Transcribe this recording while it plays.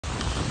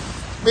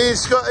Me and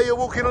Scotty are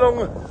walking along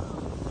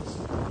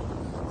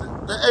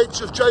the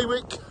edge of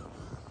Jaywick,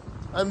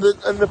 and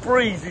the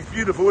breeze is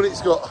beautiful, and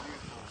it's got.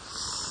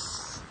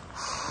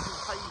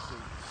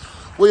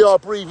 We are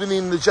breathing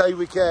in the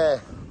Jaywick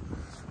air.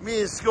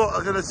 Me and Scott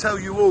are going to tell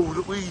you all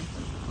that we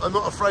are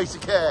not afraid to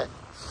care.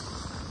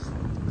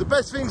 The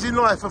best things in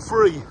life are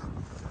free.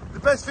 The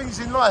best things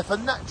in life are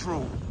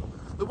natural.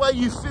 The way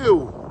you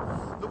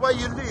feel, the way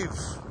you live.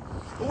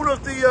 All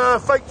of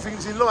the fake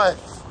things in life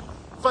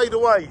fade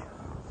away.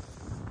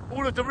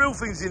 All of the real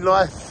things in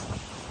life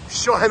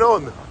shine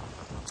on.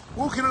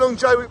 Walking along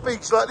Jaywick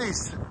Beach like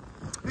this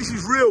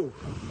is real.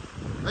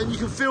 And you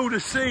can feel the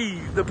sea,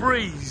 the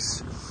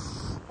breeze.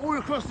 All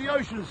across the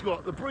ocean,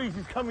 Scott, the breeze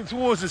is coming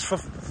towards us for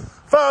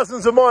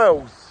thousands of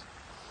miles.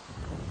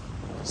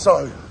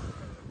 So,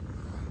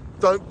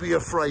 don't be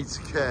afraid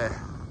to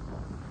care.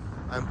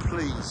 And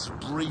please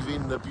breathe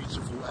in the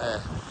beautiful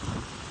air.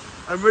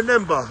 And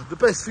remember, the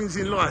best things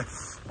in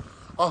life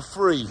are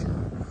free.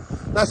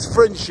 That's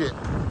friendship.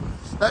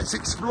 That's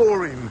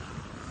exploring.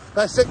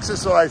 That's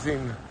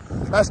exercising.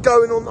 That's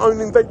going on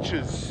own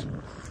adventures.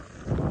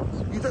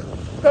 You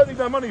don't need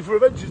no money for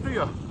adventures, do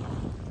you?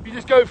 You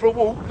just go for a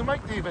walk and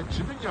make the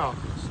adventure, didn't you?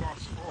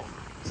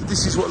 So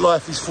this is what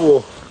life is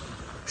for.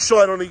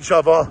 Shine on each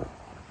other.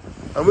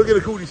 And we're going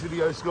to call this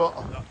video,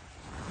 Scott,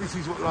 this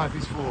is what life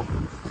is for.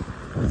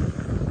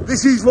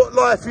 This is what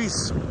life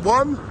is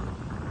 1.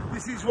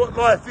 This is what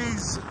life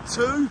is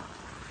 2.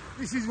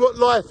 This is what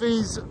life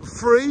is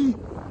 3.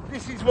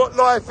 This is what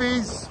life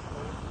is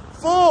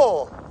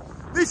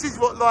 4. This is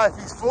what life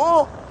is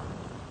for.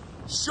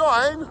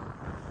 Shine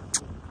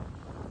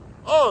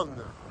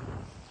on.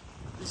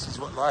 This is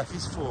what life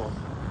is for.